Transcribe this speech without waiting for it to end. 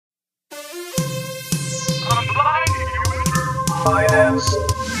Finance.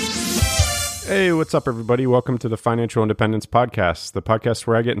 Hey, what's up, everybody? Welcome to the Financial Independence Podcast, the podcast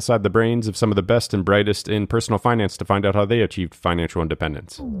where I get inside the brains of some of the best and brightest in personal finance to find out how they achieved financial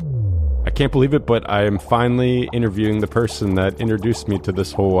independence. I can't believe it, but I am finally interviewing the person that introduced me to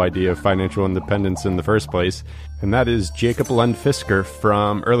this whole idea of financial independence in the first place, and that is Jacob Lund Fisker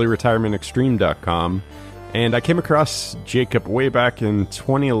from earlyretirementextreme.com. And I came across Jacob way back in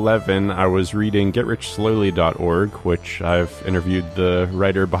 2011. I was reading GetRichSlowly.org, which I've interviewed the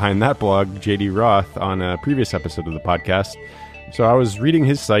writer behind that blog, JD Roth, on a previous episode of the podcast. So I was reading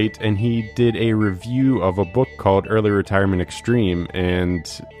his site, and he did a review of a book called Early Retirement Extreme, and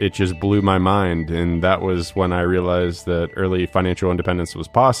it just blew my mind. And that was when I realized that early financial independence was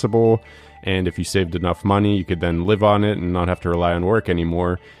possible, and if you saved enough money, you could then live on it and not have to rely on work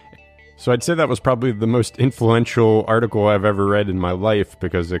anymore. So I'd say that was probably the most influential article I've ever read in my life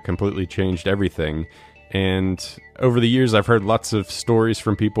because it completely changed everything. And over the years, I've heard lots of stories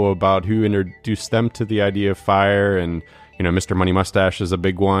from people about who introduced them to the idea of FIRE, and Mr. Money Mustache is a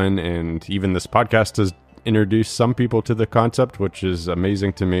big one, and even this podcast has introduced some people to the concept, which is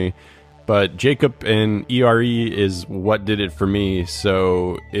amazing to me. But Jacob and ERE is what did it for me,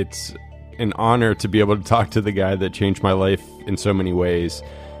 so it's an honor to be able to talk to the guy that changed my life in so many ways.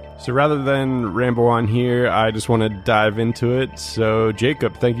 So rather than ramble on here, I just want to dive into it. So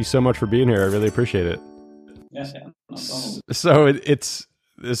Jacob, thank you so much for being here. I really appreciate it. Yes, yeah, no problem. So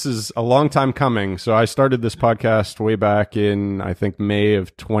this is a long time coming. So I started this podcast way back in, I think, May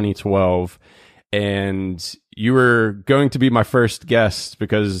of 2012. And you were going to be my first guest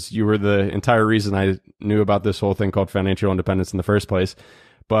because you were the entire reason I knew about this whole thing called financial independence in the first place.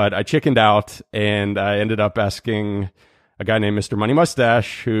 But I chickened out, and I ended up asking a guy named Mr. Money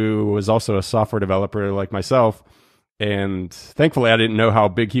Mustache, who was also a software developer like myself. And thankfully, I didn't know how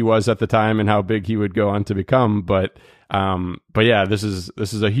big he was at the time and how big he would go on to become. But yeah, this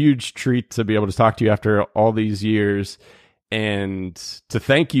is a huge treat to be able to talk to you after all these years, and to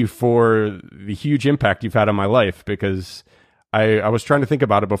thank you for the huge impact you've had on my life, because I was trying to think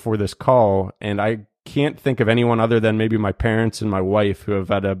about it before this call, and I can't think of anyone other than maybe my parents and my wife who have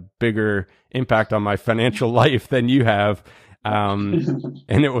had a bigger impact on my financial life than you have. And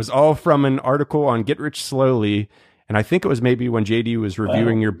it was all from an article on Get Rich Slowly. And I think it was maybe when JD was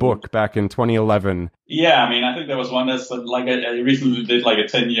reviewing your book back in 2011. Yeah, I think there was one that's like I recently did like a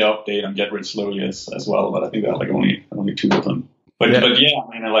 10-year update on Get Rich Slowly as well, but I think there are like only two of them. But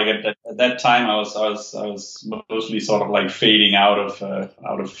yeah, like at that time, I was mostly sort of like fading out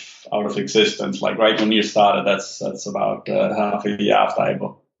of existence. Like right when you started, that's about half a year after I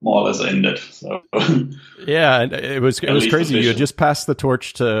more or less ended. So yeah, it was crazy. You had just passed the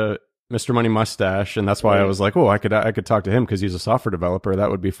torch to Mr. Money Mustache, and that's why I was like, oh, I could talk to him because he's a software developer.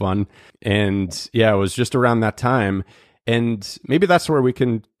 That would be fun. And yeah, it was just around that time. And maybe that's where we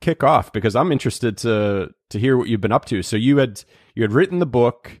can kick off, because I'm interested to hear what you've been up to. So you had written the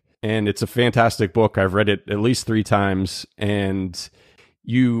book, and it's a fantastic book. I've read it at least 3 times, and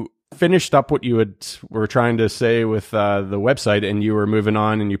you finished up what you were trying to say with the website, and you were moving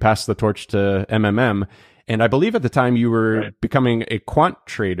on, and you passed the torch to MMM. And I believe at the time you were becoming a quant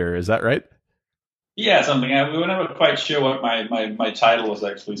trader. Is that right? Yeah, something. We were never quite sure what my title was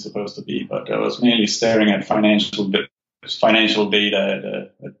actually supposed to be, but I was mainly staring at financial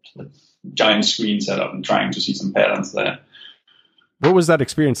data at a giant screen setup and trying to see some patterns there. What was that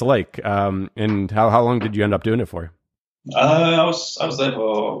experience like? And how long did you end up doing it for? I was there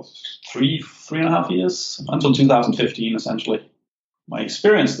for three and a half years, until 2015, essentially. My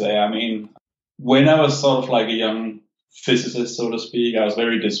experience there, when I was sort of like a young physicist, so to speak, I was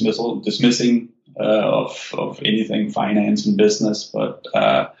very dismissing of anything finance and business. But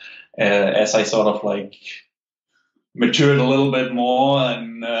as I sort of like matured a little bit more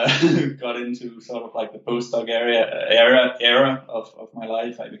and got into sort of like the postdoc era of my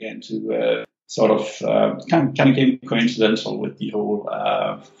life, I began to sort of kind of came coincidental with the whole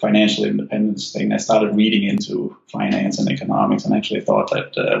financial independence thing. I started reading into finance and economics, and actually thought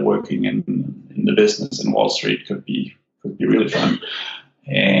that working in the business in Wall Street could be really fun.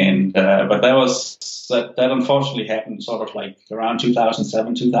 And but that unfortunately happened sort of like around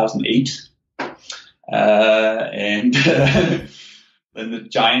 2007, 2008. And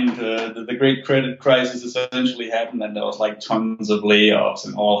then the great credit crisis essentially happened, and there was like tons of layoffs,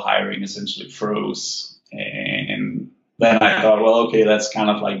 and all hiring essentially froze. And then I thought, well, okay, that's kind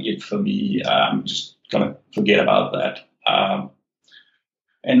of like it for me. I'm just gonna forget about that.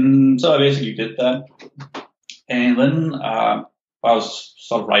 And so I basically did that. And then I was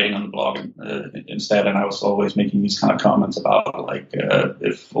sort of writing on the blog instead, and I was always making these kind of comments about like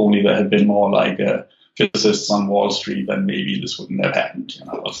if only there had been more like physicists on Wall Street, then maybe this wouldn't have happened.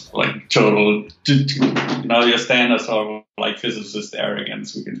 It's like total, your standard sort of like physicist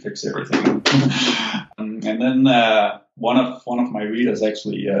arrogance. We can fix everything. And then one of my readers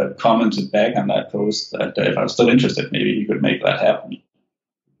actually commented back on that post that if I was still interested, maybe he could make that happen.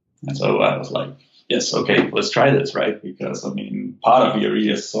 And so I was like, yes, okay, let's try this, right? Because part of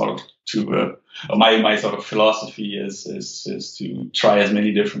VRE is sort of my sort of philosophy is to try as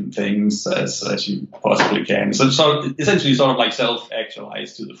many different things as you possibly can. So essentially sort of like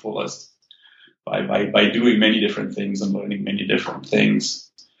self-actualize to the fullest by doing many different things and learning many different things.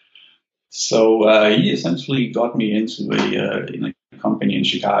 So he essentially got me into a company in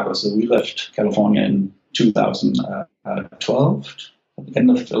Chicago. So we left California in 2012, at the end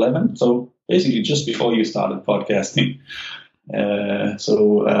of 2011. So basically just before you started podcasting.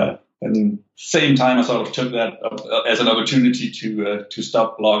 And same time, I sort of took that as an opportunity to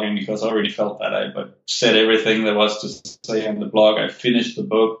stop blogging, because I already felt that I said everything there was to say on the blog. I finished the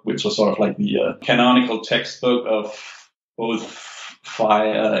book, which was sort of like the canonical textbook of both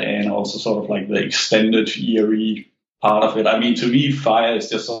FIRE and also sort of like the extended ERE part of it. To me, FIRE is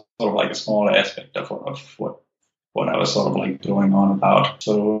just sort of like a small aspect of what I was sort of like going on about.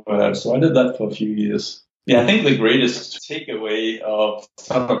 So I did that for a few years. Yeah, I think the greatest takeaway of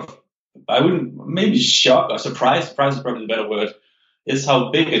sort of, I wouldn't, maybe shock or surprise is probably the better word, is how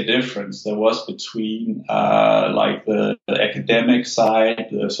big a difference there was between like the academic side,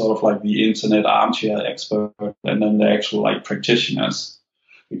 the sort of like the internet armchair expert, and then the actual like practitioners.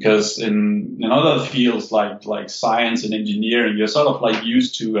 Because in other fields like science and engineering, you're sort of like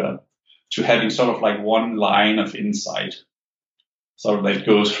used to having sort of like one line of insight. Sort of that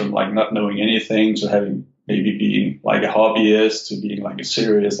goes from like not knowing anything to having maybe being like a hobbyist to being like a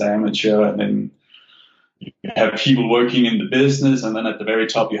serious amateur, and then you have people working in the business, and then at the very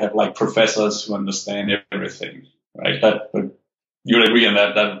top you have like professors who understand everything, right? But you would agree on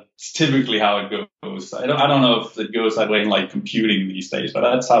that. That's typically how it goes. I don't know if it goes that way in like computing these days, but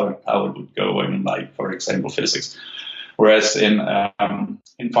that's how it would go in like, for example, physics. Whereas in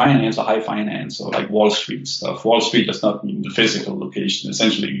finance or high finance or like Wall Street stuff, Wall Street does not mean the physical location. It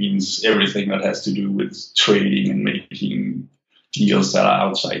essentially means everything that has to do with trading and making deals that are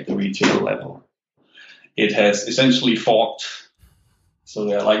outside the retail level. It has essentially forked. So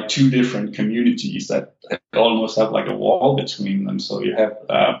there are like two different communities that almost have like a wall between them. So you have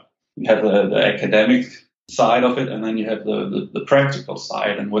the academic side of it, and then you have the practical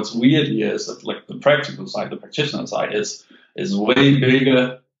side. And what's weird here is that like the practical side, the practitioner side is way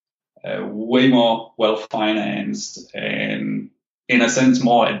bigger, way more well-financed, and in a sense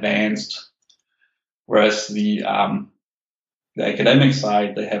more advanced. Whereas the academic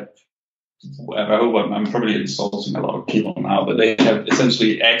side, they have, I hope I'm probably insulting a lot of people now, but they have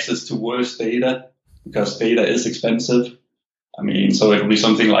essentially access to worse data because data is expensive. So it will be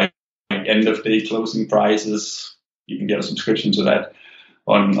something like end of day closing prices. You can get a subscription to that.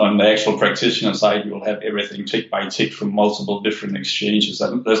 On the actual practitioner side, you'll have everything tick by tick from multiple different exchanges.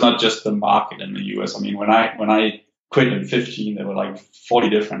 And there's not just the market in the US. When I quit in 2015, there were like 40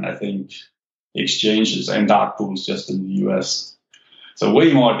 different, I think, exchanges and dark pools just in the US. So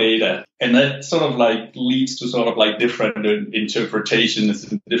way more data. And that sort of like leads to sort of like different interpretations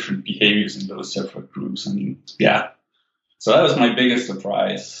and different behaviors in those separate groups. So that was my biggest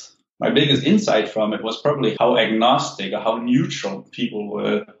surprise. My biggest insight from it was probably how agnostic or how neutral people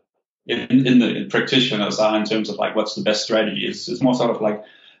were in the practitioners are in terms of like what's the best strategy. It's more sort of like,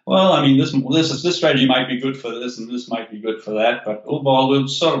 well, this strategy might be good for this and this might be good for that, but overall we'll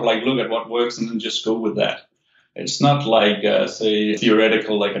sort of like look at what works and then just go with that. It's not like say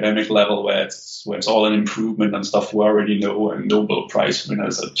theoretical academic level where it's all an improvement on stuff we already know, and Nobel Prize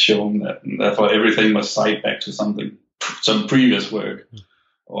winners have shown that, and therefore everything must cite back to some previous work.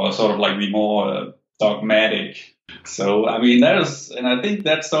 Or sort of like the more dogmatic. So, that is, and I think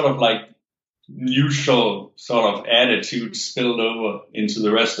that sort of like neutral sort of attitude spilled over into the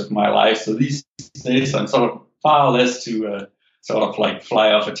rest of my life. So these days I'm sort of far less to sort of like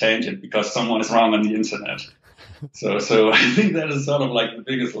fly off a tangent because someone is wrong on the internet. So I think that is sort of like the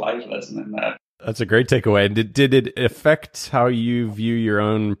biggest life lesson in that. That's a great takeaway. Did it affect how you view your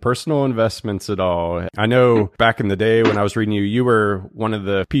own personal investments at all? I know back in the day when I was reading you were one of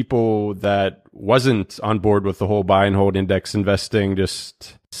the people that wasn't on board with the whole buy and hold index investing,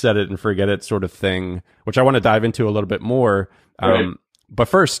 just set it and forget it sort of thing, which I want to dive into a little bit more. Right. But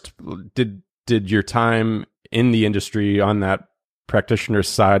first, did your time in the industry on that practitioner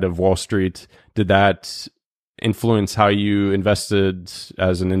side of Wall Street, did that influence how you invested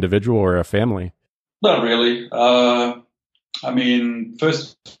as an individual or a family? Not really. I mean,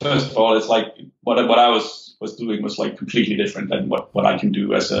 first of all, it's like what I was doing was like completely different than what I can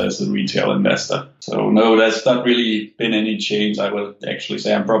do as a retail investor. So no, there's not really been any change. I would actually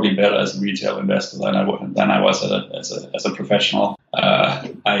say I'm probably better as a retail investor than I was as a professional.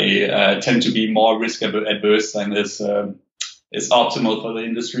 I tend to be more risk adverse than is optimal for the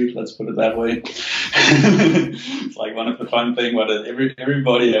industry. Let's put it that way. It's like one of the fun thing, but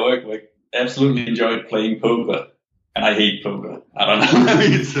everybody I work with absolutely enjoyed playing poker. And I hate poker. I don't know.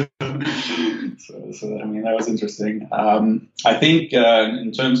 So I mean, that was interesting. I think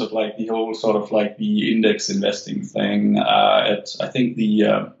in terms of like the whole sort of like the index investing thing, I think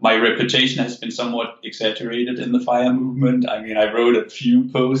my reputation has been somewhat exaggerated in the FIRE movement. I mean, I wrote a few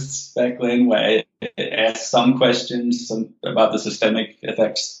posts back then where I asked some questions about the systemic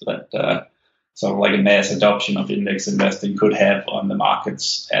effects that sort of like a mass adoption of index investing could have on the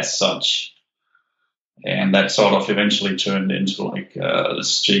markets as such. And that sort of eventually turned into like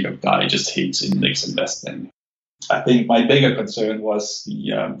this Jacob guy just hates index investing. I think my bigger concern was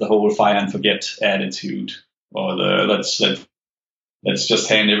the whole fire and forget attitude, or the let's just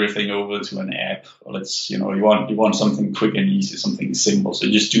hand everything over to an app, or you want something quick and easy, something simple, so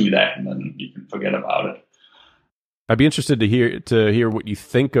just do that and then you can forget about it. I'd be interested to hear what you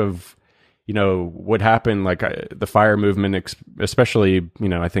think of, what happened, like the FIRE movement, especially,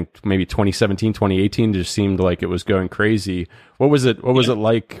 I think maybe 2017, 2018 just seemed like it was going crazy. What was it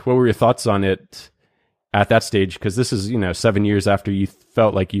like? What were your thoughts on it at that stage? Because this is, 7 years after you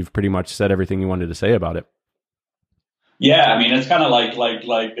felt like you've pretty much said everything you wanted to say about it. Yeah, I mean, it's kind of like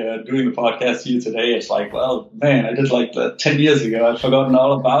doing the podcast here today. It's like, well, man, I did like 10 years ago. I've forgotten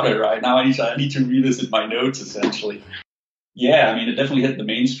all about it right now. I need to revisit my notes, essentially. Yeah, I mean, it definitely hit the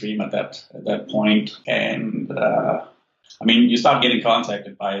mainstream at that point. And, I mean, you start getting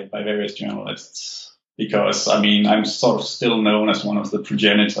contacted by various journalists because, I mean, I'm sort of still known as one of the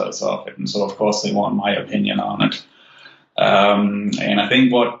progenitors of it. And so, of course, they want my opinion on it. And I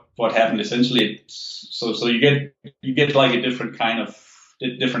think what happened essentially, so you get like a different kind of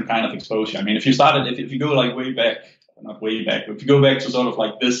exposure. I mean, if you go like not way back, if you go back to sort of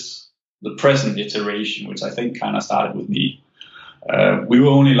like the present iteration, which I think kind of started with me. We were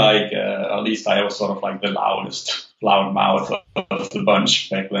only like, at least I was sort of like the loud mouth of the bunch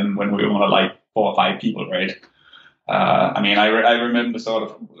back then when we were only like 4 or 5 people, right? I mean, I remember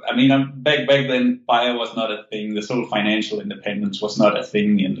back then, FIRE was not a thing. This whole financial independence was not a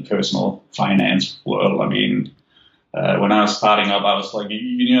thing in the personal finance world. I mean, when I was starting up, I was like,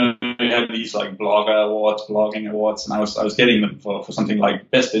 you have these like blogging awards, and I was getting them for something like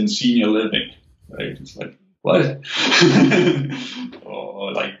best in senior living, right? It's like, what?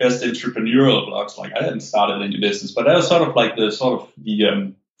 Or like best entrepreneurial blogs. Like I hadn't started any business, but that was sort of like the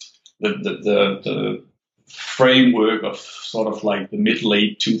framework of sort of like the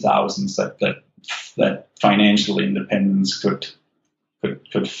mid-late 2000s that financial independence could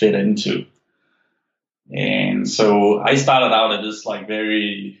fit into. And so I started out at this like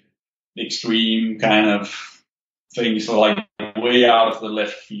very extreme kind of thing, so like way out of the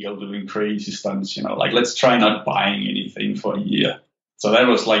left field, doing crazy stunts, like let's try not buying anything for a year. So that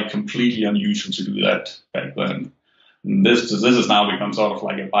was like completely unusual to do that back then. And this has now become sort of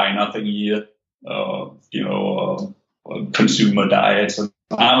like a buy nothing year, consumer diet. So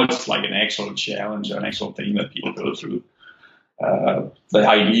now it's like an actual challenge, an actual thing that people go through. The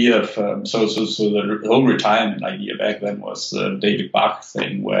idea of the whole retirement idea back then was the David Bach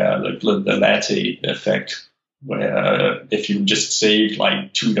thing, where the latte effect, where if you just saved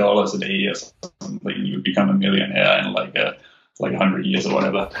like $2 a day or something, you would become a millionaire in like 100 years or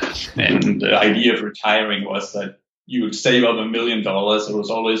whatever. And the idea of retiring was that you would save up $1 million. It was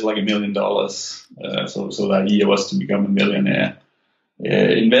always like $1 million. So the idea was to become a millionaire.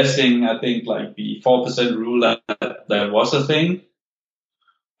 Investing, I think, like the 4% rule that was a thing,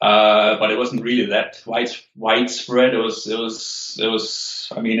 but it wasn't really that widespread.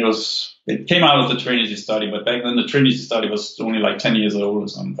 It came out of the Trinity study, but back then the Trinity study was only like 10 years old or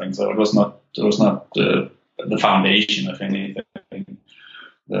something, so it was not the foundation of anything.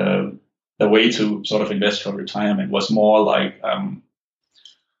 The way to sort of invest for retirement was more like, I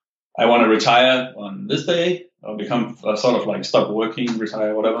want to retire on this day, or become sort of like stop working,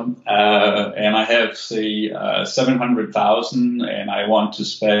 retire, whatever. And I have, say, 700,000, and I want to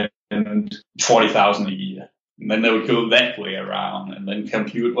spend 40,000 a year. And then they would go that way around, and then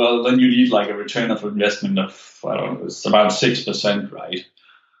compute. Well, then you need like a return of investment of, I don't know, it's about 6%, right?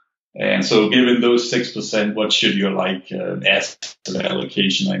 And so, given those 6%, what should your like asset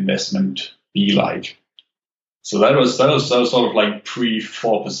allocation or investment be like? So that was sort of like pre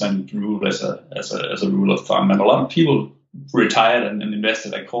 4% rule as a rule of thumb, and a lot of people retired and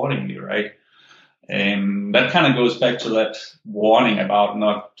invested accordingly, right? And that kind of goes back to that warning about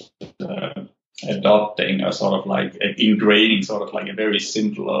not adopting or sort of like ingraining sort of like a very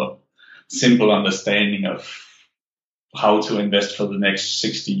simple understanding of how to invest for the next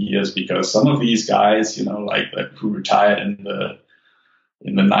 60 years, because some of these guys, like who retired in the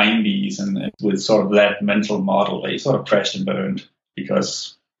 90s and with sort of that mental model, they sort of crashed and burned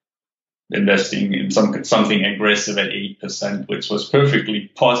because investing in something aggressive at 8%, which was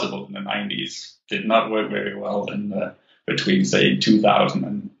perfectly possible in the 90s, did not work very well between say 2000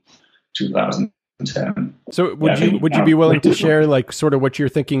 and 2010. So would you be willing to share like sort of what your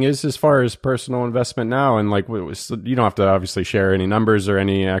thinking is as far as personal investment now? And like, you don't have to obviously share any numbers or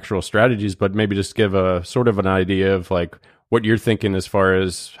any actual strategies, but maybe just give a sort of an idea of like what you're thinking as far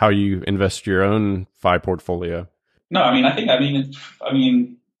as how you invest your own FI portfolio. No, I mean,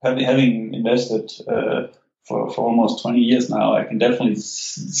 having invested for almost 20 years now, I can definitely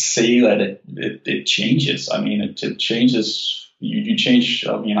say that it changes. I mean, it changes. You change.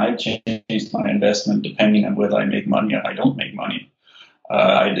 I mean, I changed my investment depending on whether I make money or I don't make money.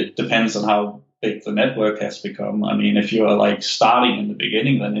 It depends on how big the network has become. I mean, if you're like starting in the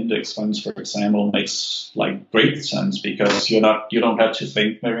beginning, then index funds, for example, makes like great sense because you don't have to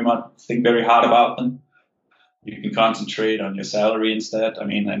think very hard about them. You can concentrate on your salary instead. I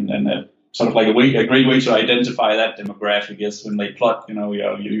mean, and sort of like a great way to identify that demographic is when they plot,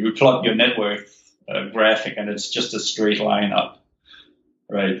 you plot your net worth graphic, and it's just a straight line up,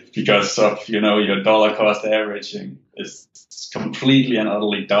 right? Because of your dollar cost averaging is completely and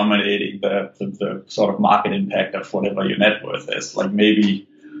utterly dominating the sort of market impact of whatever your net worth is. Like maybe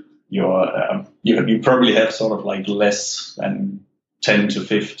you probably have sort of like less than 10 to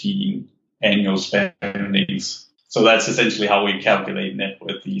 15 annual spendings. So that's essentially how we calculate net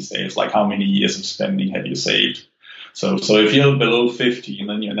worth these days. Like how many years of spending have you saved? So if you're below 50,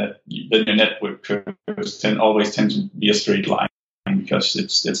 then your net worth curves always tend to be a straight line because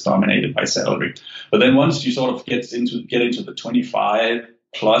it's dominated by salary. But then once you sort of get into the 25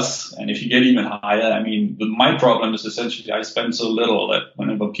 plus, and if you get even higher, I mean, my problem is essentially I spend so little that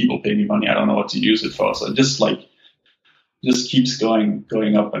whenever people pay me money, I don't know what to use it for. So it just keeps going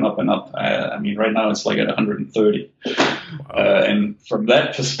up and up and up. I mean, right now it's like at 130. And from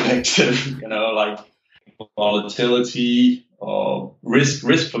that perspective, like volatility or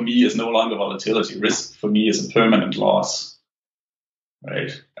risk for me is no longer volatility. Risk for me is a permanent loss,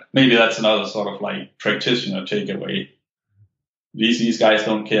 right? Maybe that's another sort of like practitioner takeaway. These guys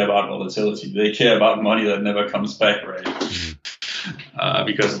don't care about volatility. They care about money that never comes back, right?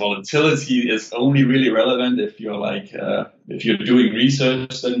 Because volatility is only really relevant if you're doing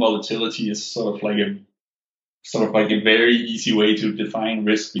research. Then volatility is sort of like a very easy way to define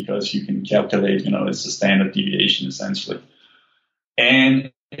risk because you can calculate, it's a standard deviation essentially,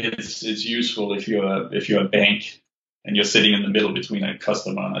 and it's useful if you're a bank and you're sitting in the middle between a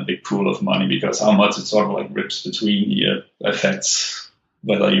customer and a big pool of money, because how much it sort of like rips between here affects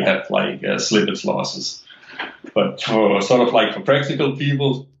whether you have like slippage losses. But for practical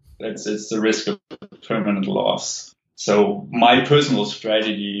people, it's the risk of permanent loss. So my personal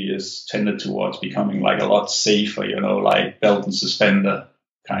strategy is tended towards becoming like a lot safer, like belt and suspender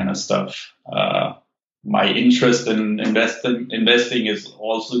kind of stuff. My interest in investing is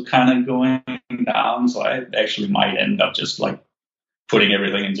also kind of going down. So I actually might end up just like putting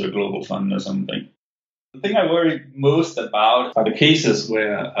everything into a global fund or something. The thing I worry most about are the cases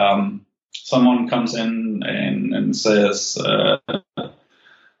where someone comes in and says,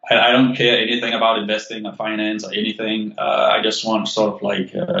 I don't care anything about investing or finance or anything. I just want sort of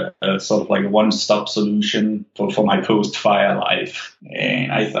like a one-stop solution for my post-fire life.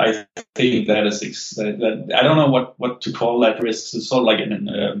 And I think that I don't know what to call that risk. It's sort of like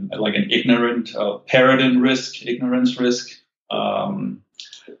an ignorant ignorance risk.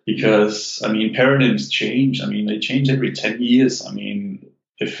 Because I mean, paradigms change. I mean, they change every 10 years. I mean,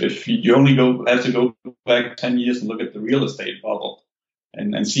 if you only have to go back 10 years and look at the real estate bubble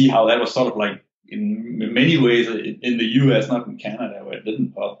and see how that was sort of like in many ways in the US, not in Canada where it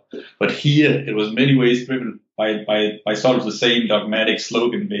didn't pop, but here it was in many ways driven by sort of the same dogmatic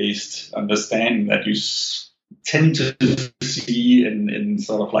slogan-based understanding that you tend to see in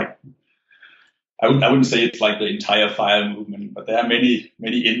sort of like, I wouldn't say it's like the entire FIRE movement, but there are many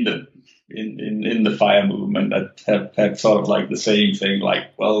in the FIRE movement that have sort of like the same thing,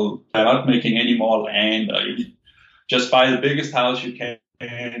 like, well, they're not making any more land, or you just buy the biggest house you can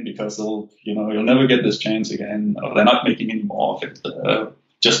because you'll never get this chance again, or they're not making any more of it.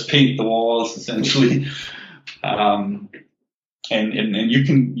 Just paint the walls essentially, and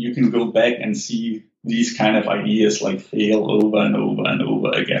you can go back and see these kind of ideas like fail over and over and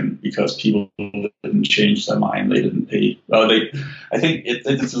over again because people didn't change their mind. They didn't pay. I think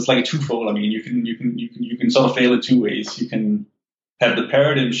it's like a twofold. I mean, you can sort of fail in two ways. You can have the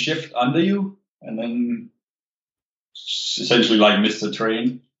paradigm shift under you and then essentially like miss the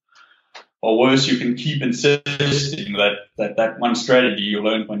train. Or worse, you can keep insisting that one strategy you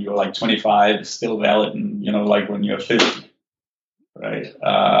learned when you were like 25 is still valid, and like when you're 50, right?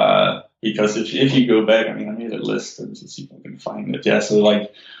 Because if you go back, I made a list and see if I can find it. Yeah, so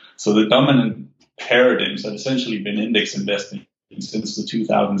the dominant paradigms have essentially been index investing since the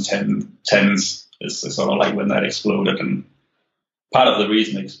 2010s. Is sort of like when that exploded, and part of the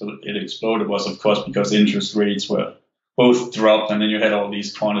reason it exploded was, of course, because interest rates were both dropped, and then you had all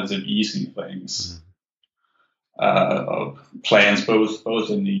these quantitative easing things, plans both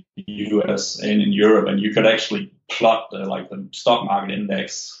in the US and in Europe, and you could actually plot the stock market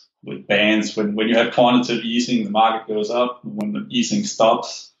index with bands. When you have quantitative easing, the market goes up. When the easing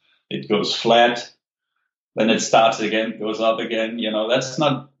stops, it goes flat. Then it starts again, goes up again. That's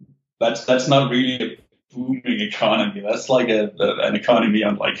not really a booming economy. That's like an economy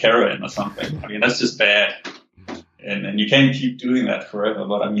on like heroin or something. That's just bad. And you can't keep doing that forever.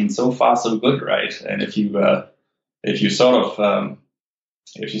 But so far so good, right? And if you said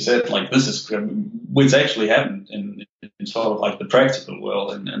like this is which actually happened in sort of like the practical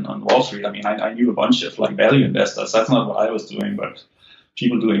world and on Wall Street. I knew a bunch of like value investors. That's not what I was doing, but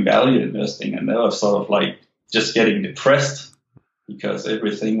people doing value investing, and they were sort of like just getting depressed because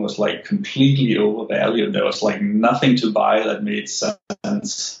everything was like completely overvalued. There was like nothing to buy that made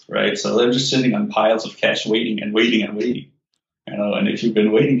sense, right? So they're just sitting on piles of cash, waiting and waiting and waiting. And if you've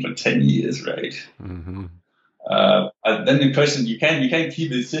been waiting for 10 years, right? Mm-hmm. Then the question, you can't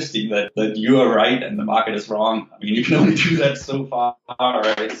keep insisting that you are right and the market is wrong. You can only do that so far,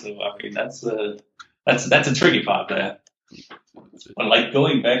 right? So that's a tricky part there. But like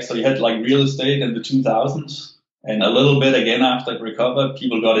going back, so you had like real estate in the 2000s, and a little bit again after it recovered,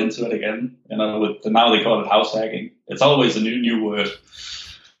 people got into it again. Now they call it house hacking. It's always a new word.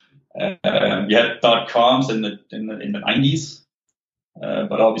 You had .coms in the 90s,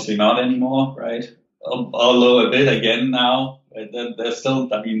 but obviously not anymore, right? Although a bit again now. There's still,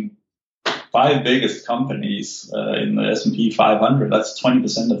 5 biggest companies in the S&P 500. That's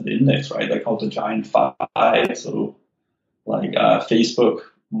 20% of the index, right? They're called the giant 5. So like Facebook,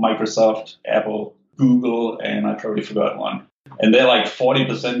 Microsoft, Apple, Google, and I probably forgot one. And they're like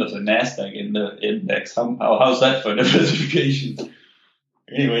 40% of the NASDAQ in the index. How's that for diversification?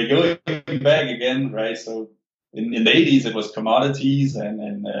 Anyway, going back again, right? So in the 80s, it was commodities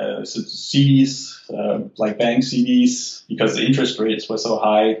and CDs, like bank CDs, because the interest rates were so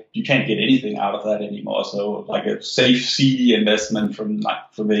high, you can't get anything out of that anymore. So like a safe CD investment from the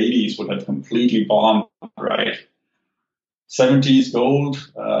 80s would have completely bombed, right? 70s gold.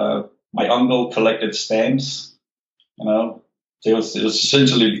 My uncle collected stamps. It was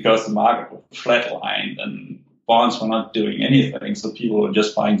essentially because the market was flatlined and bonds were not doing anything, so people were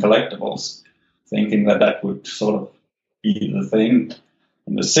just buying collectibles, thinking that would sort of be the thing.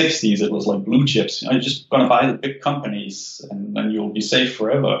 In the 60s, it was like blue chips. You're just going to buy the big companies and then you'll be safe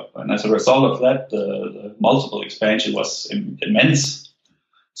forever. And as a result of that, the multiple expansion was immense.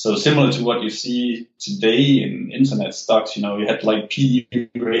 So similar to what you see today in internet stocks, you had like PE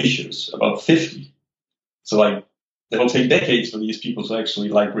ratios about 50. So like it'll take decades for these people to actually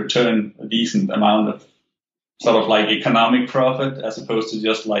like return a decent amount of sort of like economic profit as opposed to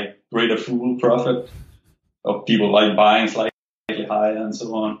just like greater fool profit of people like buying slightly higher and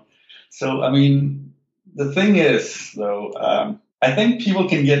so on. So, the thing is though, I think people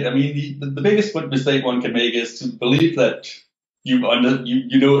can get, the biggest mistake one can make is to believe that you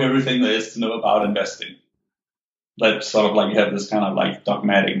know everything there is to know about investing. That sort of like you have this kind of like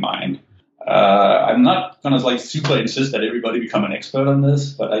dogmatic mind. I'm not going to like super insist that everybody become an expert on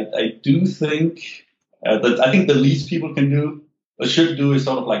this, but I do think that I think the least people can do or should do is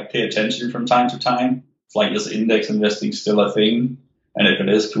sort of like pay attention from time to time. It's like, is index investing still a thing? And if it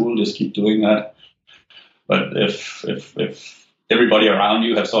is, cool, just keep doing that. But if everybody around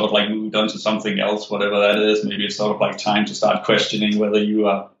you have sort of like moved on to something else, whatever that is, maybe it's sort of like time to start questioning whether you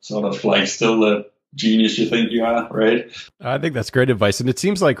are sort of like still the genius you think you are, right? I think that's great advice. And it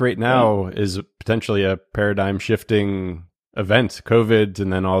seems like right now is potentially a paradigm shifting event, COVID,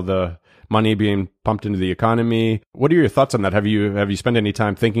 and then all the money being pumped into the economy. What are your thoughts on that? Have you spent any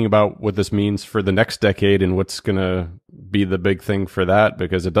time thinking about what this means for the next decade and what's going to be the big thing for that?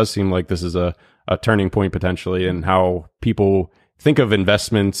 Because it does seem like this is a turning point potentially in how people think of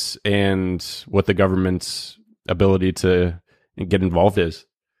investments and what the government's ability to get involved is.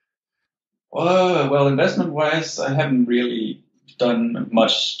 Well, investment-wise, I haven't really done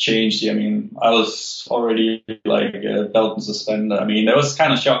much change. I mean, I was already like a belt and suspender. I mean, it was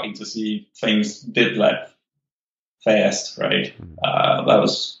kind of shocking to see things did that fast, right? That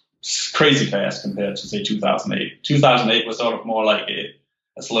was crazy fast compared to say 2008. 2008 was sort of more like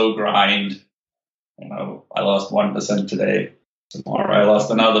a slow grind. I lost 1% today. Tomorrow I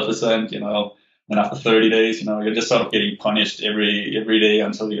lost another percent. And after 30 days, you're just sort of getting punished every day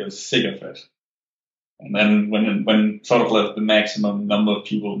until you're sick of it. And then when sort of like the maximum number of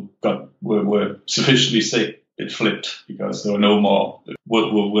people were sufficiently sick, it flipped because there were no more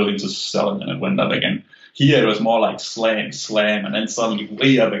were willing to sell it, and it went up again. Here it was more like slam, and then suddenly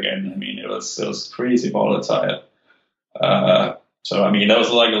way up again. I mean, it was crazy volatile. So I mean, there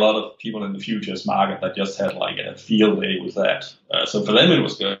was like a lot of people in the futures market that just had like a field day with that. So for them it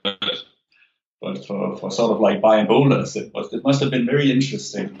was good, but for sort of like buy and holders, it must have been very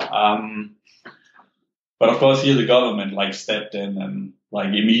interesting. But of course, here the government like stepped in and like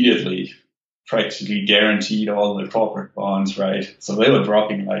immediately practically guaranteed all the corporate bonds, right? So they were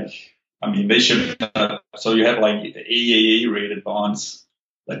dropping they should not. So you had like AAA rated bonds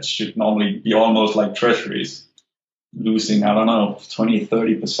that should normally be almost like treasuries, losing, I don't know, 20,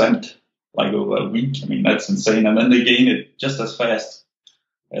 30% like over a week. I mean, that's insane. And then they gain it just as fast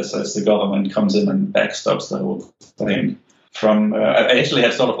as the government comes in and backstops the whole thing. I actually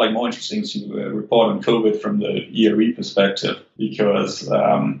had sort of like more interesting to report on COVID from the ERE perspective, because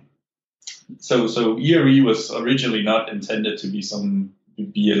so ERE was originally not intended to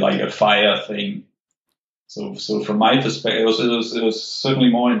be like a fire thing. So from my perspective, it was certainly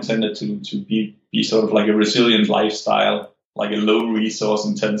more intended to be sort of like a resilient lifestyle, like a low resource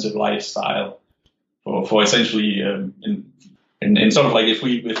intensive lifestyle for essentially in sort of like if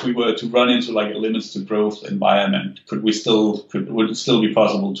we were to run into like a limits to growth environment, would it still be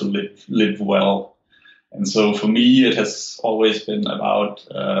possible to live well? And so for me, it has always been about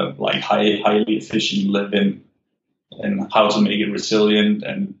like highly efficient living and how to make it resilient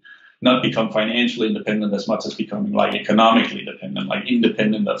and not become financially independent as much as becoming like economically dependent, like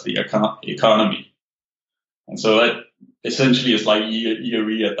independent of the economy. And so that essentially is like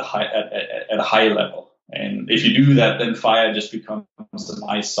ERE at a high level. And if you do that, then FIRE just becomes a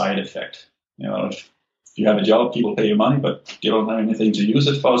nice side effect. If you have a job, people pay you money, but you don't have anything to use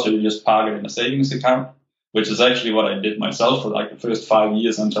it for, so you just park it in a savings account, which is actually what I did myself for like the first 5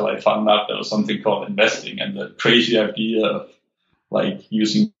 years until I found out there was something called investing and the crazy idea of like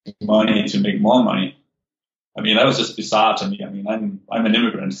using money to make more money. I mean, that was just bizarre to me. I mean, I'm an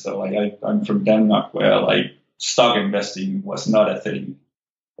immigrant, so like I'm from Denmark, where like stock investing was not a thing.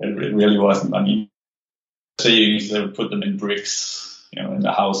 It really wasn't. I mean, savings, they would put them in bricks, in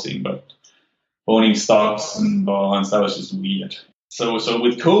the housing, but owning stocks and bonds, that was just weird. So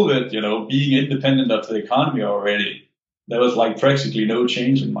with COVID, being independent of the economy already, there was like practically no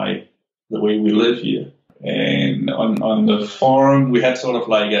change in the way we live here. And on the forum, we had sort of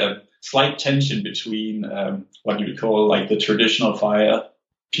like a slight tension between what you would call like the traditional FIRE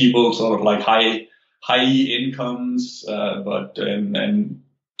people, sort of like high incomes, but and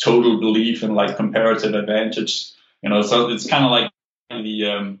total belief in like comparative advantage. So it's kind of like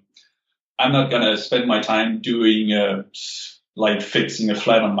I'm not gonna spend my time doing like fixing a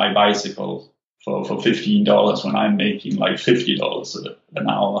flat on my bicycle for $15 when I'm making like $50 an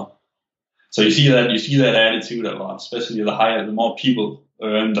hour. So you see that attitude a lot, especially the more people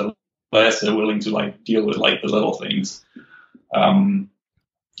earn, the less they're willing to like deal with like the little things. And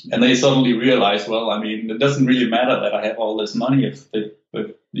they suddenly realize, well, I mean, it doesn't really matter that I have all this money if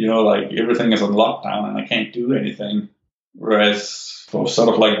like everything is on lockdown and I can't do anything. Whereas for sort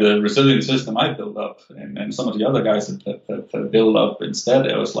of like the resilient system I built up and some of the other guys that built up instead,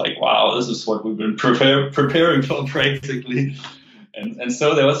 it was like, wow, this is what we've been preparing for practically. And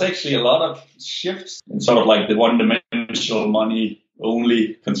so there was actually a lot of shifts in sort of like the one-dimensional money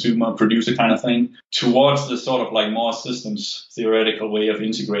only consumer producer kind of thing towards the sort of like more systems theoretical way of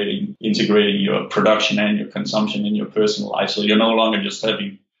integrating your production and your consumption in your personal life. So you're no longer just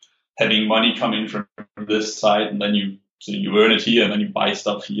having money come in from this side and then you earn it here and then you buy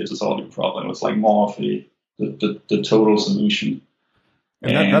stuff here to solve your problem. It's like more of the total solution.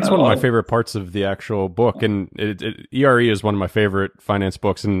 And that's one of my favorite parts of the actual book. And ERE is one of my favorite finance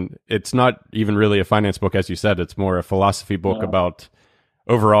books. And it's not even really a finance book, as you said. It's more a philosophy book about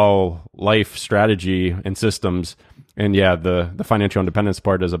overall life strategy and systems. And the financial independence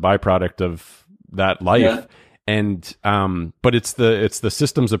part is a byproduct of that life. Yeah. And but it's the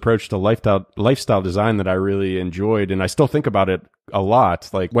systems approach to lifestyle design that I really enjoyed, and I still think about it a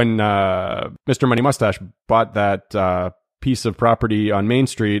lot. Like when Mr. Money Mustache bought that piece of property on Main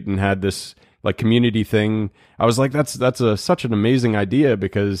Street and had this like community thing. I was like, that's such an amazing idea,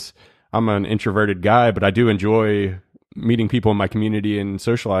 because I'm an introverted guy, but I do enjoy meeting people in my community and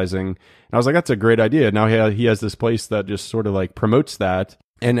socializing. And I was like, that's a great idea. Now he has this place that just sort of like promotes that.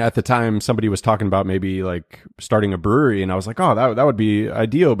 And at the time, somebody was talking about maybe like starting a brewery, and I was like, oh, that would be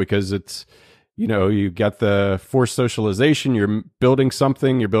ideal, because it's, you know, you get the forced socialization, you're building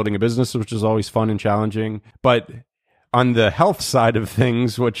something, you're building a business, which is always fun and challenging. But on the health side of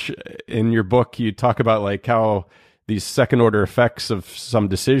things, which in your book, you talk about like how these second order effects of some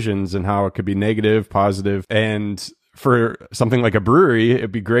decisions and how it could be negative, positive. And for something like a brewery,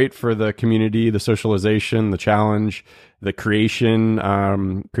 it'd be great for the community, the socialization, the challenge, the creation,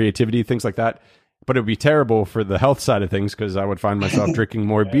 creativity, things like that. But it would be terrible for the health side of things, because I would find myself drinking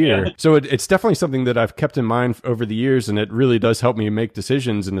more beer. So it's definitely something that I've kept in mind over the years, and it really does help me make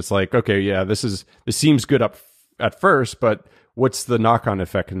decisions. And it's like, okay, yeah, this seems good up at first, but what's the knock-on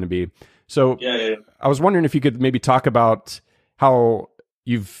effect going to be? So I was wondering if you could maybe talk about how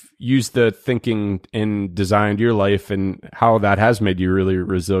you've used the thinking and designed your life, and how that has made you really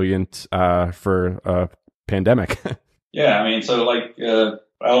resilient for a pandemic. Yeah, I mean, so like,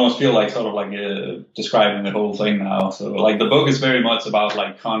 I almost feel like sort of like describing the whole thing now. So like the book is very much about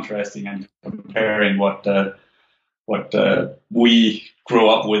like contrasting and comparing what we grow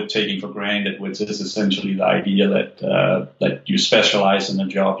up with taking for granted, which is essentially the idea that you specialize in a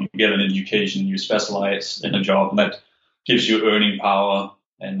job, you get an education, you specialize in a job, and that gives you earning power,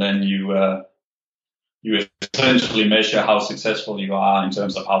 and then you essentially measure how successful you are in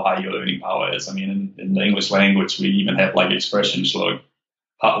terms of how high your earning power is. I mean, in the English language, we even have like expressions like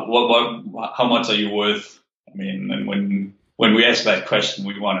how much are you worth? I mean, and when we ask that question,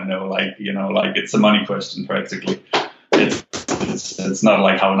 we want to know, like, you know, like it's a money question practically. It's not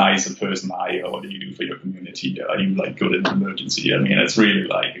like how nice a person are you, or what do you do for your community? Are you like good in an emergency? I mean, it's really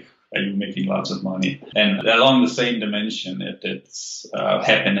like, are you making lots of money? And along the same dimension, it's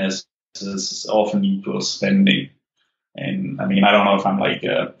happiness is often equals spending. And I mean, I don't know if I'm like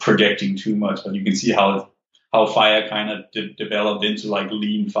projecting too much, but you can see how fire kind of developed into like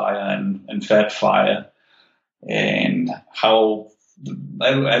lean fire and fat fire, and how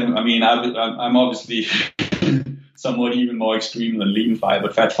I mean, I'm obviously somewhat even more extreme than lean fire,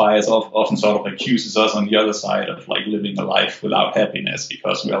 but fat fire is often sort of accuses us on the other side of like living a life without happiness,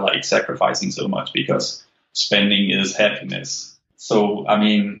 because we're like sacrificing so much, because spending is happiness. So I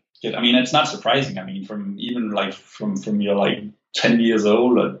mean, it's not surprising. I mean, from you're like 10 years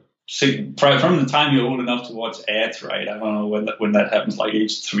old, or from the time you're old enough to watch ads, right? I don't know when that happens, like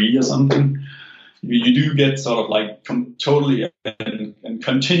age 3 or something. You do get sort of like totally and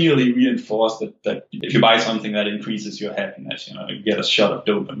continually reinforced that if you buy something that increases your happiness, you know, you get a shot of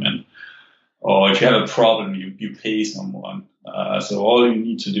dopamine. Or if you have a problem, you pay someone. So all you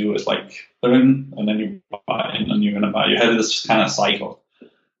need to do is like earn, and then you buy, and then you're going to buy. You have this kind of cycle.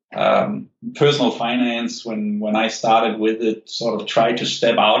 Personal finance, when I started with it, sort of tried to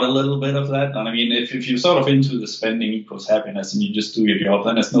step out a little bit of that. And I mean, if you're sort of into the spending equals happiness and you just do your job,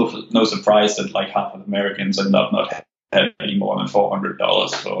 then it's no surprise that like half of Americans end up not having more than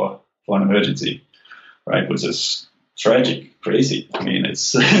 $400 for an emergency, right? Which is tragic, crazy. I mean, it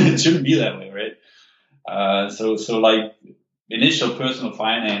shouldn't be that way, right? So like initial personal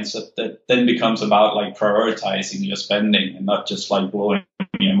finance that then becomes about like prioritizing your spending and not just like blowing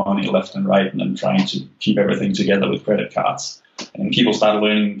your money left and right and then trying to keep everything together with credit cards. And people start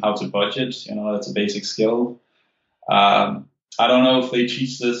learning how to budget. You know, that's a basic skill. I don't know if they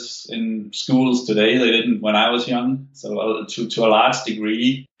teach this in schools today. They didn't when I was young. So to a large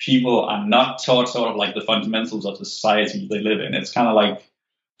degree, people are not taught sort of like the fundamentals of the society they live in. It's kind of like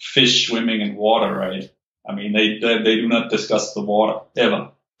fish swimming in water, right? I mean, they do not discuss the water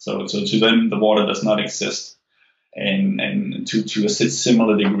ever. So to them, the water does not exist. And to a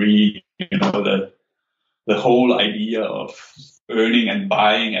similar degree, you know, the whole idea of earning and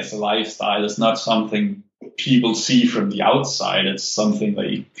buying as a lifestyle is not something people see from the outside. It's something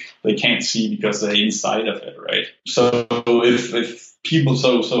they can't see because they're inside of it, right? So if people,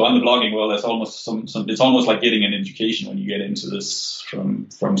 so on the blogging world, there's almost it's almost like getting an education when you get into this from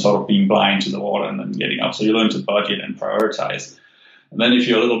sort of being blind to the water and then getting up. So you learn to budget and prioritize. And then if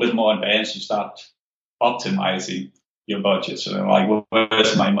you're a little bit more advanced, you start optimizing your budget. So like,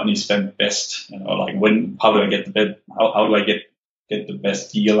 where's my money spent best? You know, like how do I get how do I get the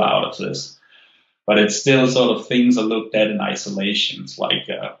best deal out of this? But it's still sort of things are looked at in isolations. Like,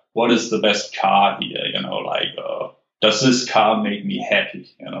 what is the best car here? You know, like, does this car make me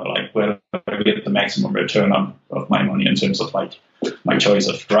happy? You know, like, where do I get the maximum return of my money in terms of like my choice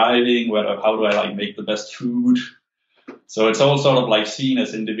of driving? How do I like make the best food? So it's all sort of like seen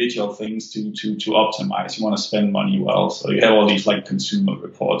as individual things to optimize. You want to spend money well. So you have all these like consumer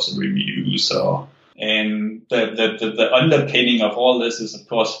reports and reviews. And the underpinning of all this is, of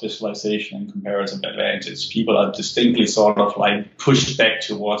course, specialization and comparative advantage. People are distinctly sort of like pushed back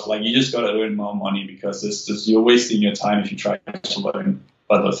towards like, you just got to earn more money because you're wasting your time if you try to learn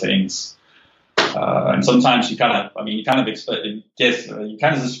other things. And sometimes you kind of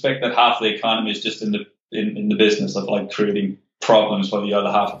suspect that half the economy is just in the business of like creating problems for the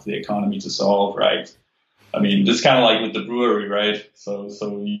other half of the economy to solve, right? I mean, it's kind of like with the brewery, right? So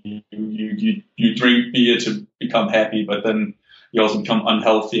you drink beer to become happy, but then you also become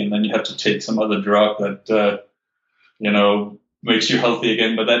unhealthy, and then you have to take some other drug that makes you healthy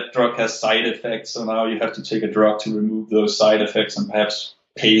again. But that drug has side effects, so now you have to take a drug to remove those side effects, and perhaps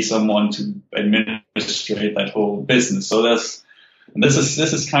pay someone to administrate that whole business. So this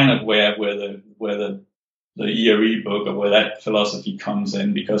is kind of where the ERE book, or where that philosophy comes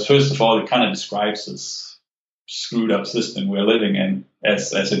in, because first of all, it kind of describes this screwed up system we're living in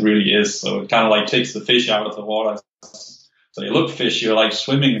as it really is. So it kind of like takes the fish out of the water. So you look, fish, you're like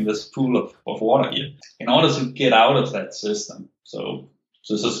swimming in this pool of water here. In order to get out of that system, so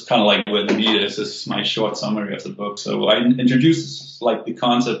this is kind of like where the meat is. This is my short summary of the book. So I introduce like the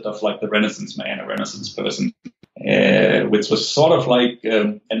concept of like the Renaissance man, a Renaissance person, which was sort of like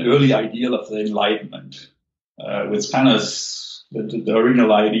an early ideal of the Enlightenment, which kind of the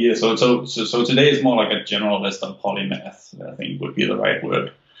original idea. So today is more like a generalist or polymath, I think would be the right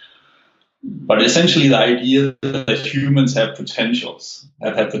word. But essentially the idea that humans have potential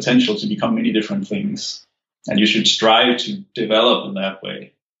to become many different things, and you should strive to develop in that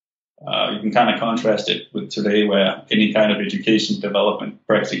way. You can kind of contrast it with today, where any kind of education development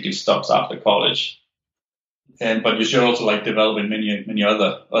practically stops after college. But you should also like develop in many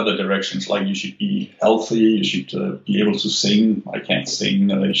other directions. Like you should be healthy. You should be able to sing. I can't sing.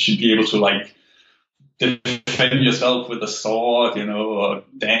 You should be able to like defend yourself with a sword, or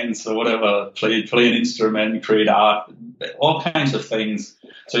dance or whatever. Play an instrument, create art, all kinds of things.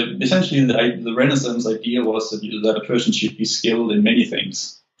 So essentially, the Renaissance idea was that a person should be skilled in many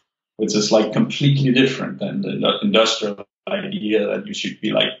things, which is like completely different than the industrial idea that you should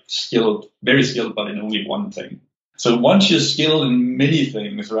be like skilled, very skilled, but in only one thing. So once you're skilled in many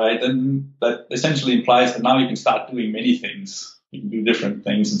things, right, then that essentially implies that now you can start doing many things. You can do different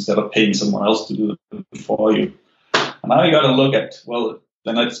things instead of paying someone else to do it for you. And now you got to look at, well,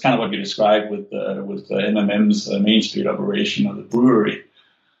 then that's kind of what you described with MMM's Main Street operation of the brewery.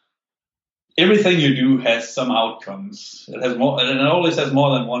 Everything you do has some outcomes. It has more, and it always has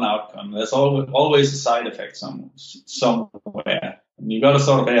more than one outcome. There's always a side effect somewhere. And you got to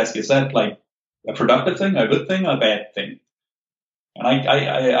sort of ask, is that like a productive thing, a good thing, or a bad thing? And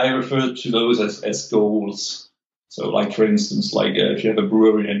I refer to those as goals. So like, for instance, like if you have a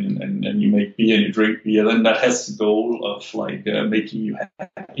brewery and you make beer and you drink beer, then that has the goal of like making you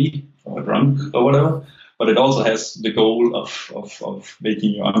happy or drunk or whatever. But it also has the goal of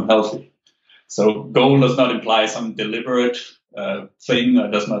making you unhealthy. So goal does not imply some deliberate thing,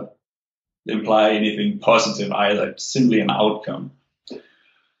 or does not imply anything positive either. It's simply an outcome.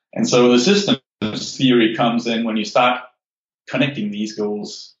 And so the systems theory comes in when you start connecting these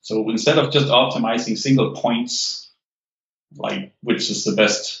goals. So instead of just optimizing single points, like which is the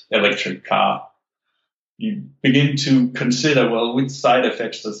best electric car, you begin to consider, well, which side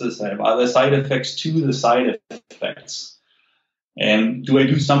effects does this have? Are there side effects to the side effects? And do I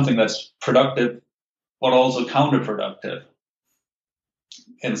do something that's productive but also counterproductive?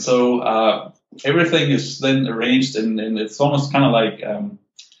 And so everything is then arranged, and it's almost kind of like,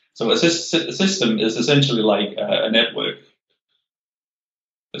 so a system is essentially like a network.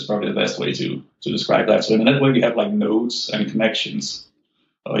 That's probably the best way to describe that. So in a network, you have like nodes and connections,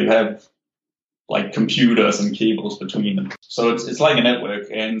 or you have like computers and cables between them. So it's like a network,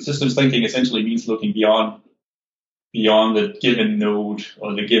 and systems thinking essentially means looking beyond the given node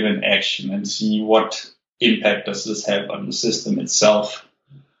or the given action and see what impact does this have on the system itself.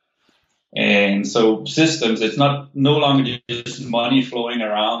 And so systems, it's no longer just money flowing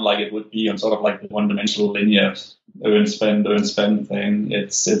around like it would be on sort of like the one-dimensional linear earn, spend thing.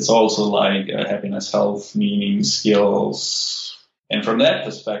 It's also like happiness, health, meaning, skills. And from that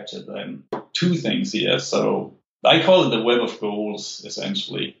perspective, then two things here. So I call it the web of goals,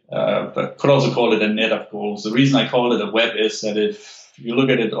 essentially, but could also call it a net of goals. The reason I call it a web is that if you look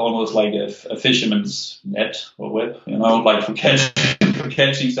at it almost like a fisherman's net or web, like for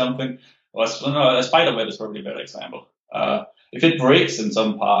catching something, or a spider web is probably a better example. If it breaks in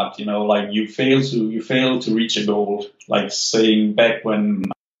some part, like you fail to reach a goal, like saying back when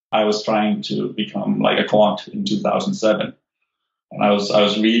I was trying to become like a quant in 2007. And I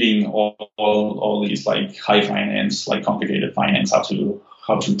was reading all these like high finance, like complicated finance, how to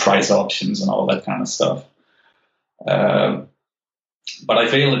price options and all that kind of stuff. But I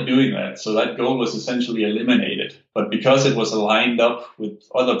failed at doing that. So that goal was essentially eliminated. But because it was aligned up with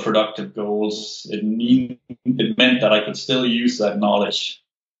other productive goals, it meant that I could still use that knowledge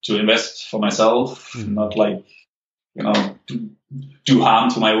to invest for myself, not like, do harm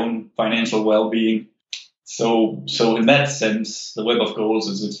to my own financial well-being. So in that sense, the web of goals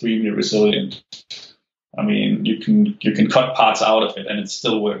is extremely resilient. I mean, you can cut parts out of it and it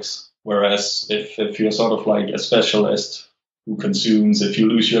still works. Whereas if you're sort of like a specialist who consumes, if you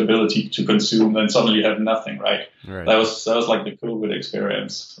lose your ability to consume, then suddenly you have nothing, right? That was like the COVID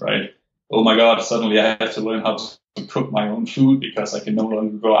experience, right? Oh my God, suddenly I have to learn how to cook my own food because I can no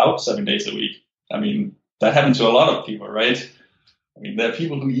longer go out 7 days a week. I mean, that happened to a lot of people, right? I mean, there are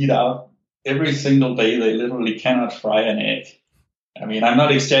people who eat out every single day. They literally cannot fry an egg. I mean, I'm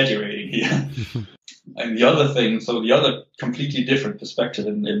not exaggerating here. And the other completely different perspective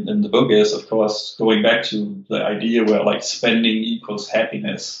in the book is, of course, going back to the idea where like spending equals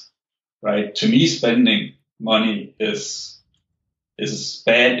happiness, right? To me, spending money is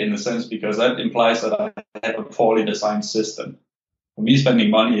bad in a sense because that implies that I have a poorly designed system. For me, spending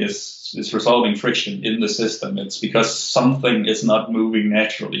money is resolving friction in the system. It's because something is not moving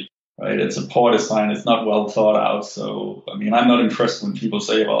naturally. Right, it's a poor design. It's not well thought out. So, I mean, I'm not impressed when people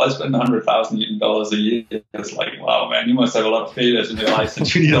say, "Well, I spend $100,000 a year." It's like, wow, man, you must have a lot of failures in your life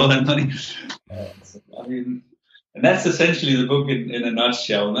that you need all that money. I mean, and that's essentially the book in a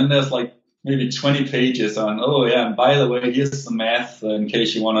nutshell. And then there's like maybe 20 pages on, oh yeah, and by the way, here's the math in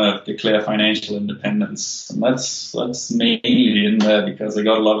case you want to declare financial independence. And that's mainly in there because I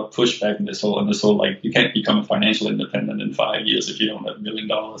got a lot of pushback in this whole like you can't become financial independent in 5 years if you don't have $1 million.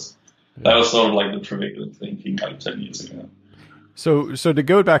 That was sort of like the prevailing thinking like 10 years ago. So to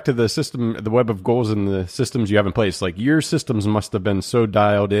go back to the system, the web of goals and the systems you have in place, like your systems must have been so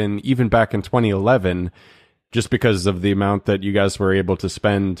dialed in even back in 2011, just because of the amount that you guys were able to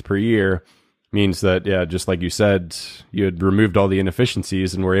spend per year means that, yeah, just like you said, you had removed all the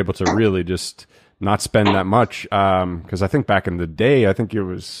inefficiencies and were able to really just not spend that much. Because I think back in the day, I think you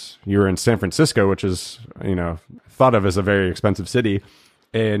were in San Francisco, which is, thought of as a very expensive city.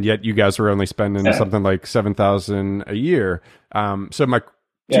 And yet you guys were only spending something like $7,000 a year. So my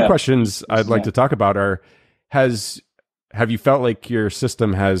two questions I'd like to talk about are, have you felt like your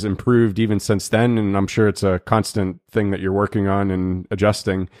system has improved even since then? And I'm sure it's a constant thing that you're working on and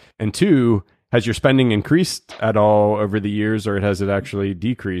adjusting. And two, has your spending increased at all over the years, or has it actually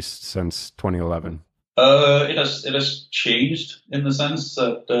decreased since 2011? It has changed in the sense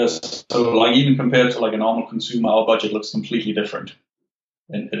that so like even compared to like a normal consumer, our budget looks completely different.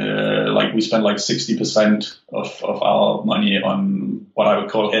 And like we spend like 60% of our money on what I would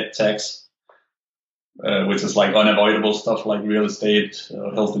call head tax, which is like unavoidable stuff like real estate,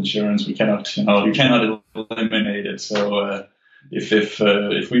 health insurance. We cannot eliminate it. So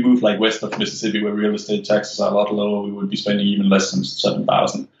if we move like west of Mississippi, where real estate taxes are a lot lower, we would be spending even less than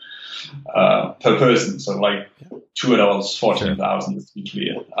 $7,000 per person. So like 2 adults, 14,000 to be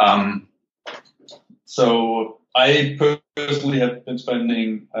clear. So I personally have been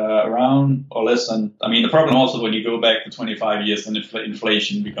spending around or less than. I mean, the problem also when you go back to 25 years, then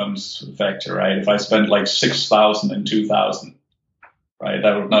inflation becomes a factor, right? If I spend like 6,000 in 2000, right,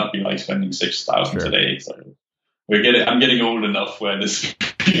 that would not be like spending 6,000 today. So I'm getting old enough where this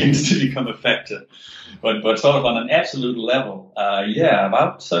begins to become a factor. But sort of on an absolute level,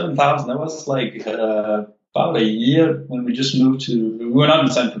 about 7,000. That was like about a year when we just moved to. We were not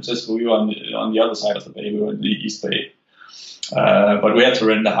in San Francisco. We were on the other side of the bay. We were in the East Bay. But we had to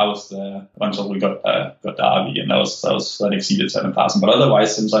rent a house there until we got the RV, and that exceeded 7,000. But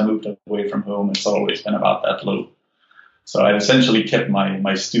otherwise, since I moved away from home, it's always been about that low. So I essentially kept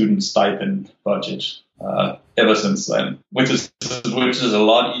my student stipend budget ever since then, which is a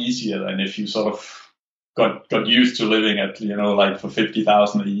lot easier than if you sort of got used to living at like for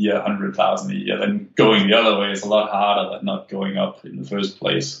 50,000 a year, 100,000 a year. Then going the other way is a lot harder than not going up in the first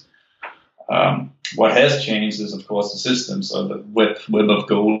place. What has changed is, of course, the system. So the web of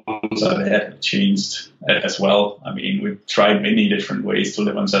goals that have changed as well. I mean, we've tried many different ways to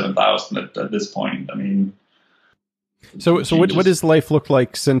live on 7,000 at this point. I mean, so what does life look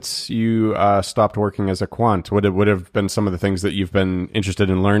like since you stopped working as a quant? What would have been some of the things that you've been interested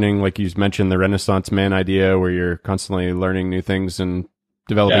in learning? Like you mentioned the Renaissance man idea, where you're constantly learning new things and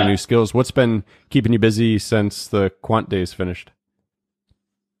developing new skills. What's been keeping you busy since the quant days finished?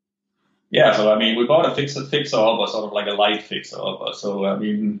 Yeah, so I mean, we bought a fixer upper, sort of like a light fixer upper. So I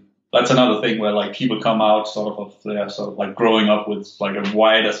mean, that's another thing where like people come out they're sort of like growing up with like a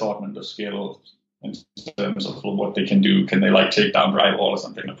wide assortment of skills in terms of what they can do. Can they like take down drywall or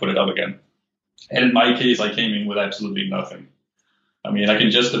something and put it up again? And in my case, I came in with absolutely nothing. I mean, I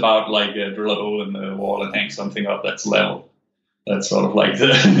can just about like drill a hole in the wall and hang something up that's level. That's sort of like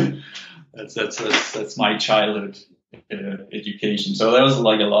that's my childhood education. So there was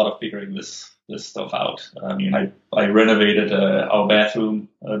like a lot of figuring this stuff out. I mean, I renovated our bathroom,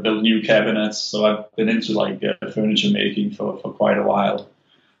 built new cabinets. So I've been into like furniture making for quite a while.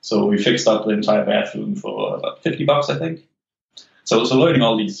 So we fixed up the entire bathroom for about $50, I think. So learning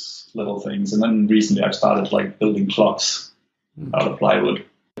all these little things, and then recently I've started like building clocks out of plywood.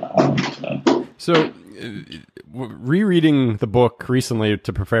 So, rereading the book recently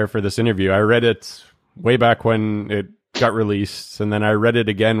to prepare for this interview, I read it way back when it got released, and then I read it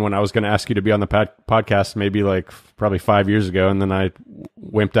again when I was going to ask you to be on the podcast, maybe like probably 5 years ago, and then I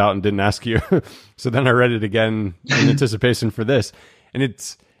wimped out and didn't ask you. So then I read it again in anticipation for this, and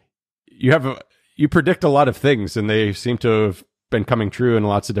you predict a lot of things, and they seem to have been coming true in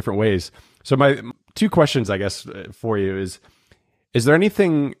lots of different ways. So my two questions, I guess, for you is there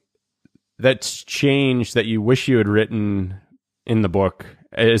anything that's changed that you wish you had written in the book?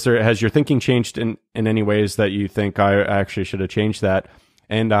 Has your thinking changed in any ways that you think I actually should have changed that?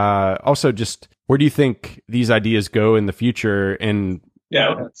 And also, just where do you think these ideas go in the future? And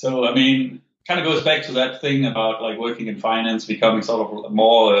yeah, so I mean, kind of goes back to that thing about like working in finance, becoming sort of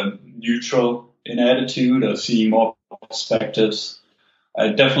more neutral in attitude or seeing more perspectives.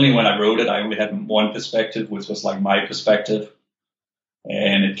 Definitely, when I wrote it, I only had one perspective, which was like my perspective.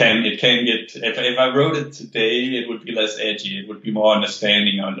 And it can get, if I wrote it today, it would be less edgy. It would be more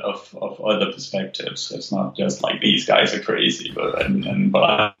understanding of other perspectives. It's not just like these guys are crazy, but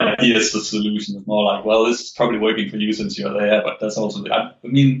here's the solution. It's more like, well, this is probably working for you since you're there, but that's also, I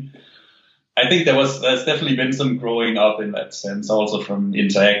mean, I think there's definitely been some growing up in that sense, also from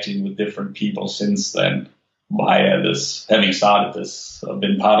interacting with different people since then, via this, having started this,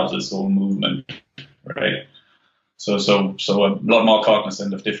 been part of this whole movement, right? So a lot more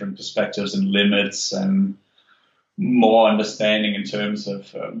cognizant of different perspectives and limits, and more understanding in terms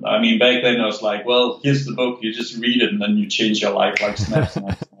of, I mean, back then I was like, well, here's the book, you just read it and then you change your life like snap.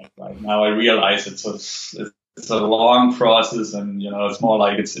 Right now I realize it's a long process, and it's more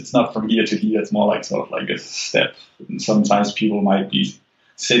like it's not from here to here. It's more like sort of like a step. And sometimes people might be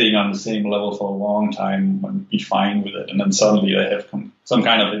sitting on the same level for a long time and be fine with it, and then suddenly they have some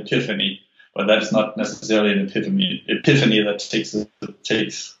kind of epiphany. But that's not necessarily an epiphany that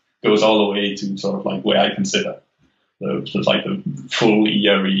goes all the way to sort of like where I consider the full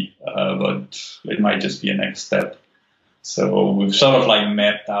ERE, but it might just be a next step. So we've sort of like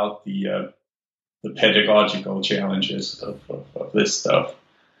mapped out the pedagogical challenges of this stuff.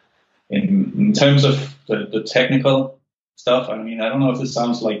 In terms of the technical stuff, I mean, I don't know if this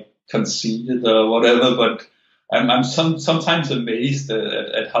sounds like conceited or whatever, but I'm sometimes amazed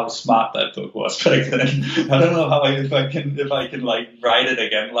at how smart that book was back then. I don't know if I can like write it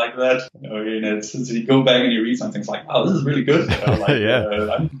again like that. I mean, it's you go back and you read something, it's like, oh, this is really good.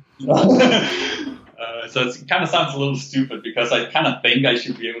 Yeah. So it kind of sounds a little stupid because I kind of think I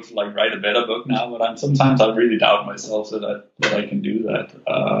should be able to like write a better book now, but sometimes I really doubt myself that I can do that.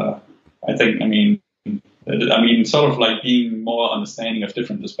 I think, I mean, sort of like being more understanding of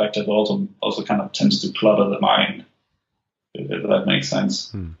different perspectives also kind of tends to clutter the mind, if that makes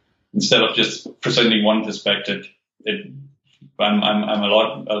sense. Instead of just presenting one perspective, I'm a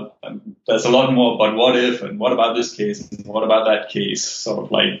lot. There's a lot more. But what if? And what about this case? And what about that case? Sort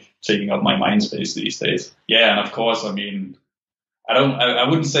of like taking up my mind space these days. Yeah, and of course, I mean, I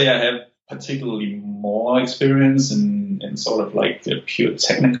wouldn't say I have particularly more experience in sort of like the pure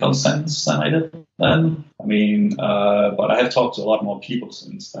technical sense than I did then. I mean, but I have talked to a lot more people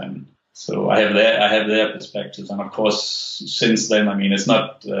since then. So I have their perspectives, and of course, since then, I mean, it's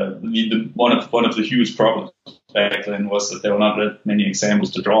not one of the huge problems back then was that there were not that many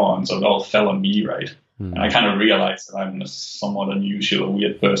examples to draw on, so it all fell on me, right? And I kind of realized that I'm a somewhat unusual, or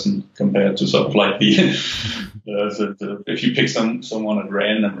weird person compared to sort of like the if you pick someone at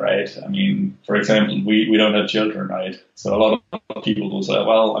random, right? I mean, for example, we don't have children, right? So a lot of people will say,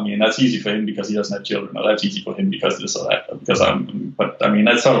 well, I mean, that's easy for him because he doesn't have children, or that's easy for him because this or that. But I mean,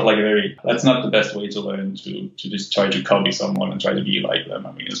 that's sort of like that's not the best way to learn to just try to copy someone and try to be like them.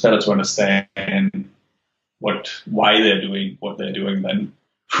 I mean, it's better to understand why they're doing what they're doing than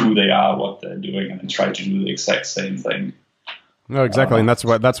who they are, what they're doing, and then try to do the exact same thing. No, exactly, and that's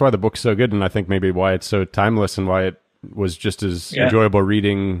why the book's so good, and I think maybe why it's so timeless and why it was just as enjoyable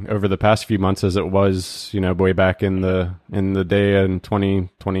reading over the past few months as it was, way back in the day in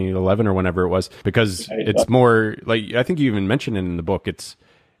 2011 or whenever it was, because it's more like, I think you even mentioned it in the book. It's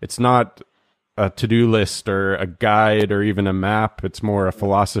not a to-do list or a guide or even a map. It's more a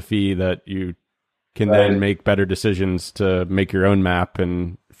philosophy that you can then make better decisions to make your own map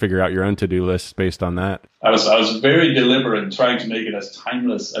and figure out your own to-do list based on that. I was very deliberate in trying to make it as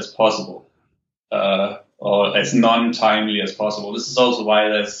timeless as possible, or as non-timely as possible. This is also why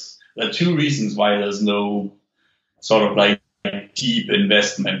there are two reasons why there's no sort of like deep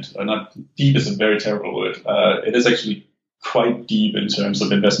investment. Or not deep is a very terrible word. It is actually quite deep in terms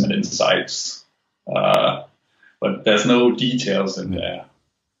of investment insights, but there's no details in there.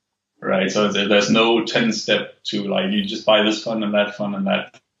 Right, so there's no 10-step to like you just buy this fund and that fund and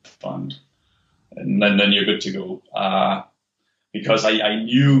that fund, and then you're good to go. Because I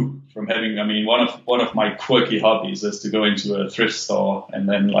knew from having, one of my quirky hobbies is to go into a thrift store and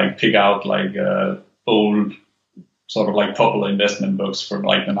then like pick out like old sort of like popular investment books from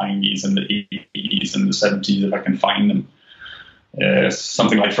like the 90s and the 80s and the 70s if I can find them.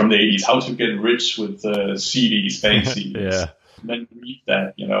 Something like from the 80s, How to Get Rich with CDs, bank CDs. Yeah. Then read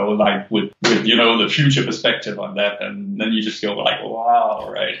that, like with the future perspective on that, and then you just go like,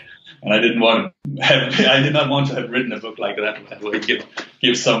 wow, right? And I did not want to have written a book like that would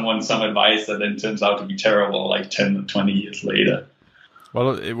give someone some advice that then turns out to be terrible like 10 or 20 years later.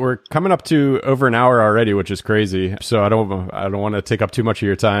 Well, we're coming up to over an hour already, which is crazy. So I don't want to take up too much of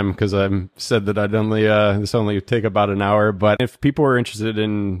your time because I said that I'd only take about an hour. But if people are interested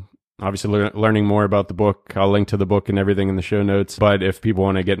in obviously learning more about the book, I'll link to the book and everything in the show notes. But if people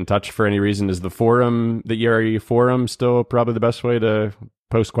want to get in touch for any reason, is the forum, the ERE forum, still probably the best way to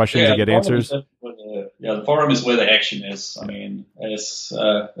post questions and get answers? The forum is where the action is. As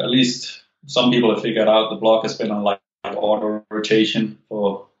at least some people have figured out, the blog has been on like auto rotation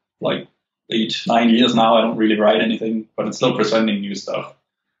for like 8-9 years now. I don't really write anything, but it's still presenting new stuff.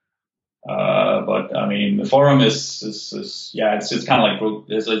 But the forum is it's kind of like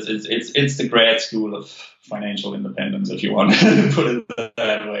it's the grad school of financial independence, if you want to put it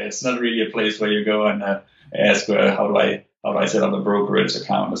that way. It's not really a place where you go and ask how do I set up a brokerage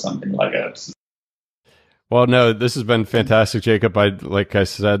account or something like that. Well, no, this has been fantastic, Jacob. Like I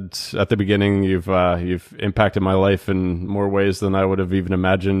said at the beginning, you've impacted my life in more ways than I would have even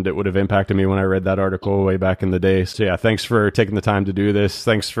imagined it would have impacted me when I read that article way back in the day. So yeah, thanks for taking the time to do this.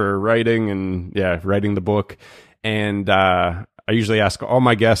 Thanks for writing writing the book. And I usually ask all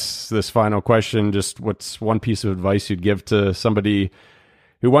my guests this final question: just what's one piece of advice you'd give to somebody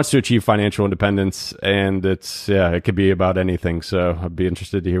who wants to achieve financial independence? And it could be about anything. So I'd be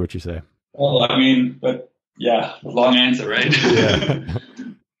interested to hear what you say. Well, the long answer, right?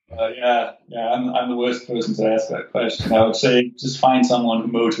 Yeah. I'm the worst person to ask that question. I would say just find someone who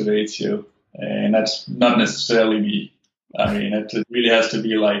motivates you, and that's not necessarily me. It really has to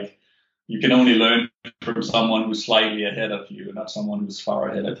be like you can only learn from someone who's slightly ahead of you, not someone who's far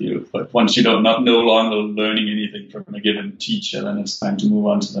ahead of you. But once you no longer learning anything from a given teacher, then it's time to move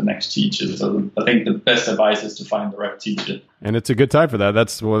on to the next teacher. So I think the best advice is to find the right teacher. And it's a good time for that.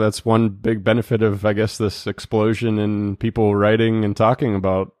 That's one big benefit of, I guess, this explosion in people writing and talking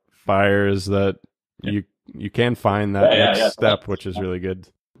about FIRE is that you can find that next step, which is really good.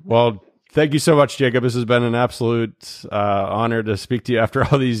 Well, thank you so much, Jacob. This has been an absolute honor to speak to you after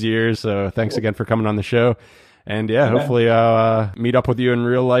all these years. So thanks again for coming on the show. And hopefully I'll meet up with you in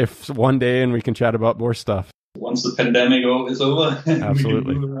real life one day and we can chat about more stuff. Once the pandemic is over.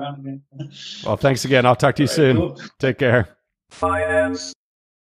 Absolutely. Well, thanks again. I'll talk to you soon. Cool. Take care. Finance.